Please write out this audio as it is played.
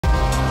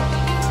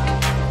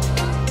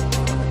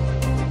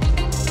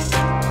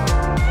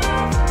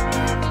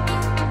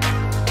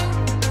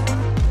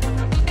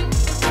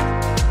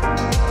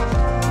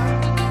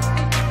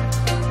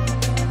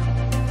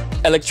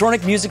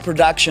electronic music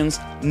productions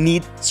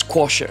need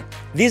Squasher.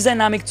 This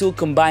dynamic tool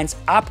combines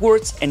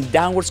upwards and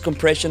downwards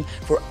compression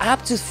for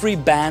up to 3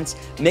 bands,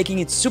 making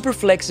it super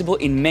flexible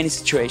in many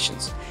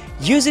situations.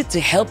 Use it to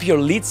help your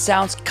lead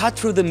sounds cut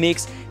through the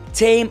mix,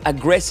 tame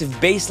aggressive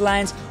bass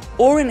lines,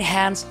 or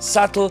enhance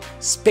subtle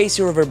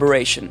spatial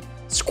reverberation.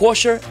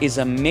 Squasher is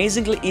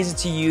amazingly easy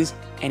to use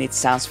and it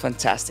sounds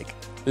fantastic.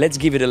 Let's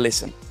give it a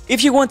listen.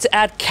 If you want to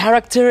add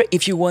character,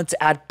 if you want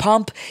to add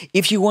pump,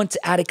 if you want to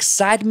add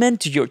excitement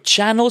to your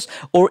channels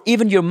or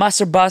even your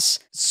master bus,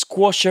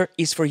 Squasher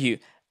is for you.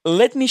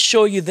 Let me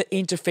show you the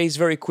interface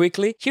very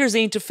quickly. Here's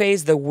the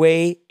interface, the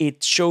way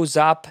it shows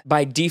up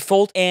by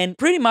default, and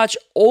pretty much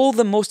all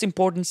the most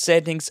important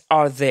settings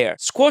are there.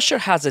 Squasher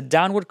has a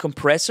downward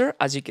compressor,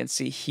 as you can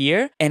see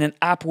here, and an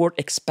upward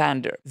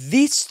expander.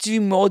 These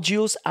two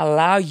modules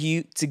allow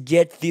you to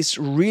get this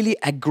really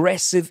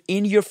aggressive,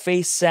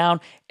 in-your-face sound,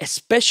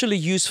 especially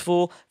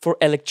useful for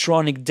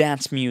electronic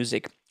dance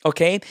music.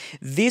 Okay,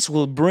 this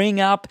will bring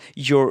up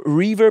your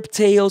reverb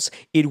tails,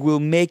 it will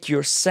make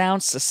your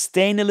sound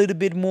sustain a little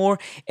bit more,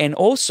 and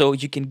also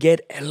you can get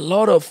a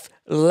lot of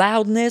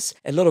loudness,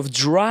 a lot of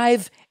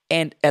drive,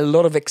 and a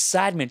lot of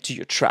excitement to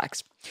your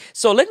tracks.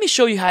 So let me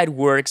show you how it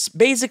works.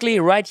 Basically,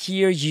 right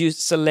here you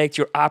select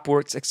your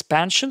upwards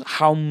expansion,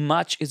 how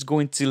much is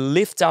going to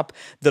lift up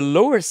the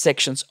lower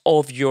sections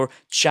of your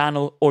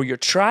channel or your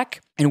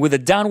track. And with the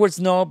downwards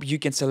knob, you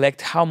can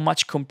select how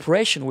much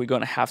compression we're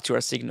going to have to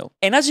our signal.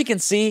 And as you can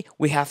see,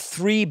 we have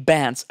 3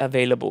 bands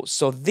available.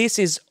 So this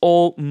is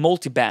all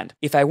multi-band.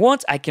 If I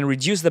want, I can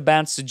reduce the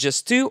bands to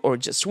just 2 or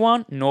just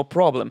 1, no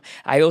problem.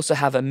 I also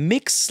have a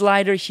mix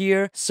slider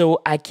here,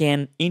 so I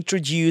can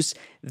introduce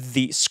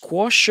the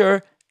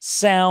Squasher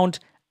sound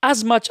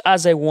as much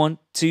as I want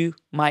to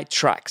my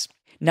tracks.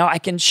 Now I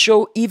can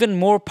show even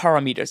more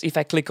parameters. If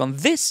I click on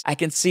this, I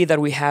can see that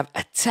we have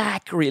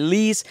attack,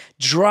 release,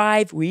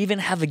 drive, we even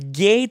have a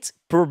gate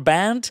per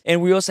band,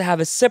 and we also have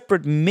a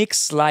separate mix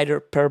slider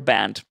per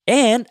band.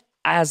 And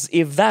as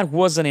if that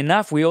wasn't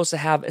enough, we also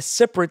have a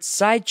separate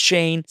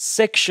sidechain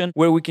section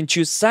where we can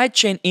choose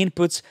sidechain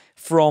inputs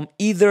from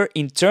either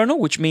internal,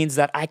 which means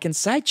that I can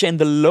sidechain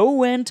the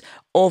low end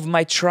of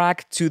my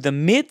track to the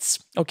mids,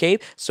 okay?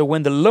 So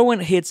when the low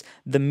end hits,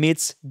 the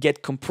mids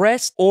get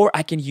compressed, or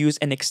I can use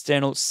an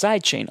external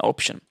sidechain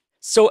option.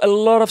 So a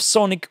lot of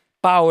sonic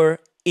power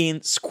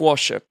in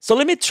Squasher. So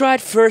let me try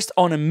it first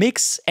on a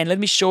mix, and let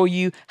me show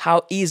you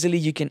how easily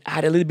you can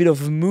add a little bit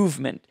of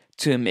movement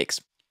to a mix.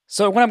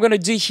 So what I'm going to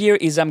do here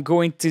is I'm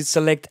going to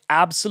select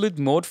absolute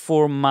mode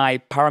for my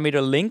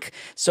parameter link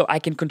so I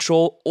can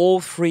control all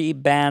 3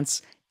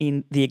 bands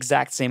in the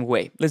exact same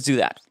way. Let's do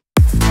that.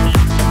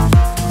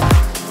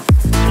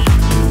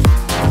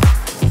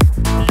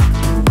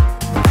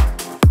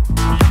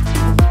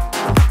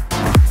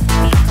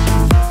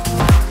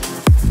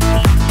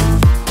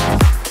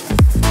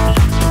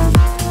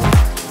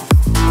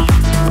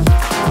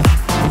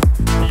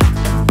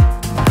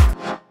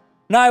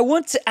 Now I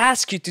want to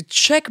ask you to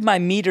check my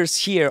meters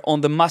here on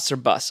the master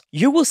bus.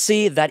 You will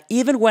see that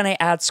even when I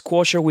add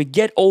Squasher, we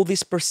get all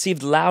this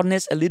perceived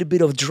loudness, a little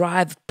bit of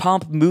drive,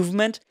 pump,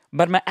 movement,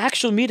 but my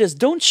actual meters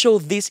don't show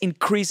this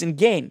increase in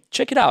gain.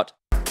 Check it out.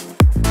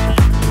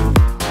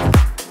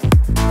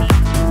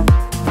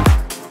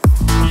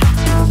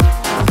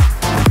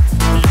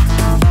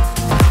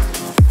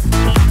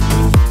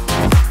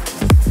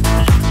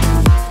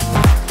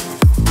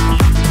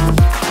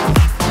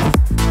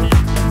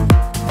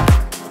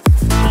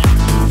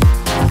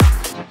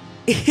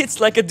 It's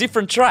like a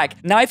different track.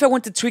 Now, if I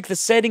want to tweak the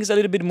settings a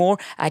little bit more,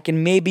 I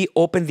can maybe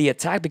open the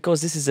attack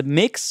because this is a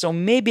mix. So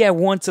maybe I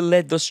want to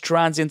let those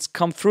transients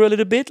come through a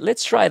little bit.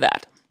 Let's try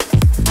that.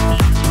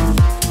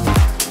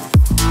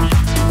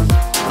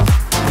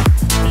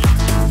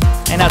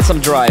 And add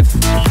some drive.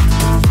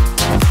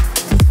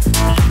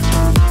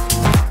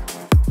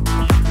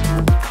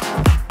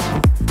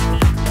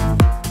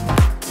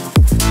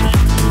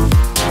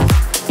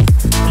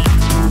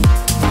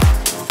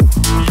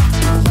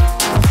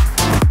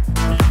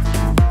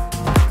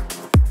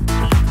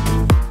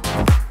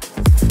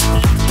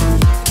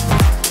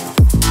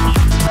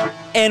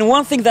 And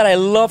one thing that I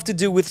love to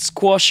do with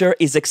Squasher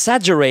is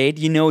exaggerate,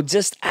 you know,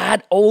 just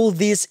add all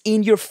this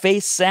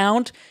in-your-face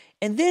sound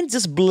and then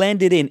just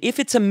blend it in. If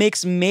it's a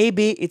mix,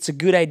 maybe it's a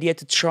good idea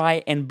to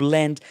try and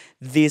blend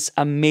this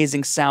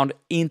amazing sound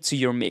into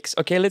your mix.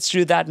 Okay, let's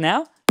do that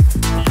now.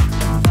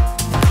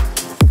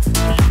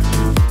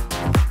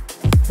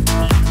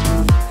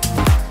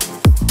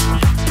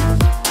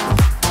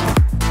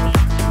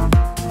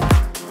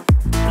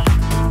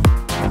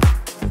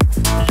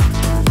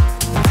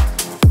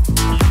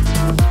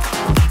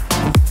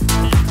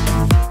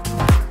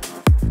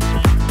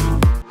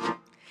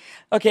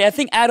 Okay, I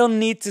think I don't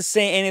need to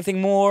say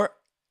anything more.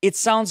 It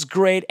sounds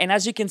great, and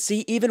as you can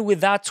see, even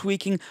without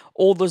tweaking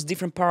all those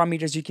different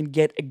parameters, you can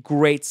get a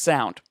great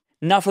sound.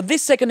 Now for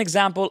this second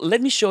example,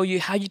 let me show you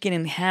how you can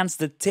enhance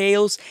the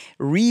tails,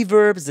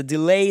 reverbs, the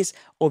delays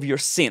of your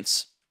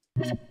synths.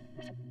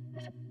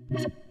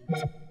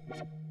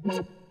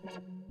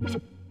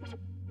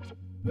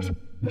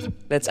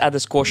 Let's add the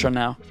squasher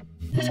now.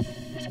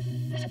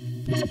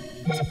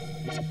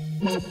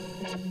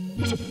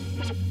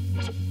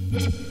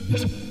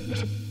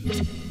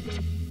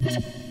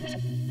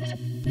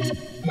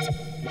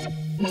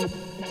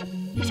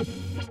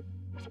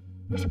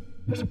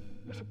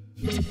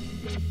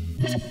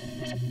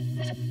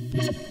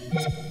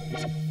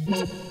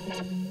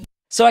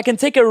 So I can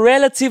take a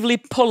relatively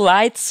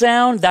polite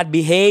sound that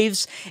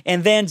behaves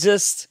and then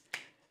just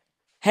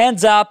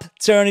hands up,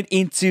 turn it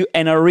into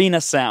an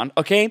arena sound,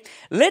 okay?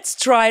 Let's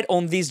try it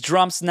on these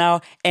drums now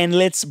and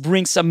let's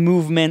bring some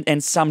movement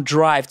and some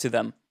drive to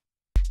them.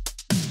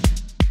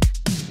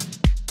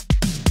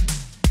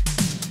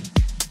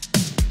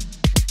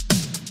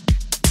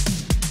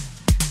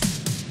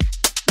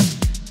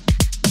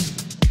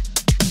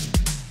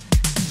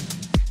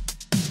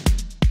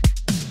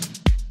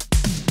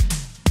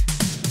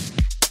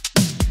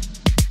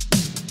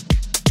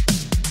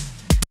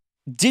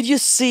 Did you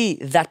see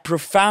that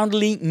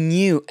profoundly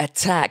new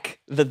attack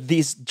that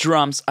these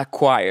drums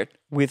acquired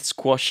with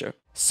Squasher?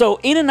 So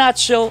in a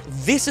nutshell,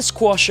 this is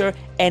Squasher,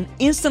 an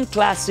instant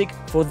classic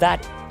for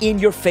that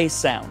in-your-face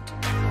sound.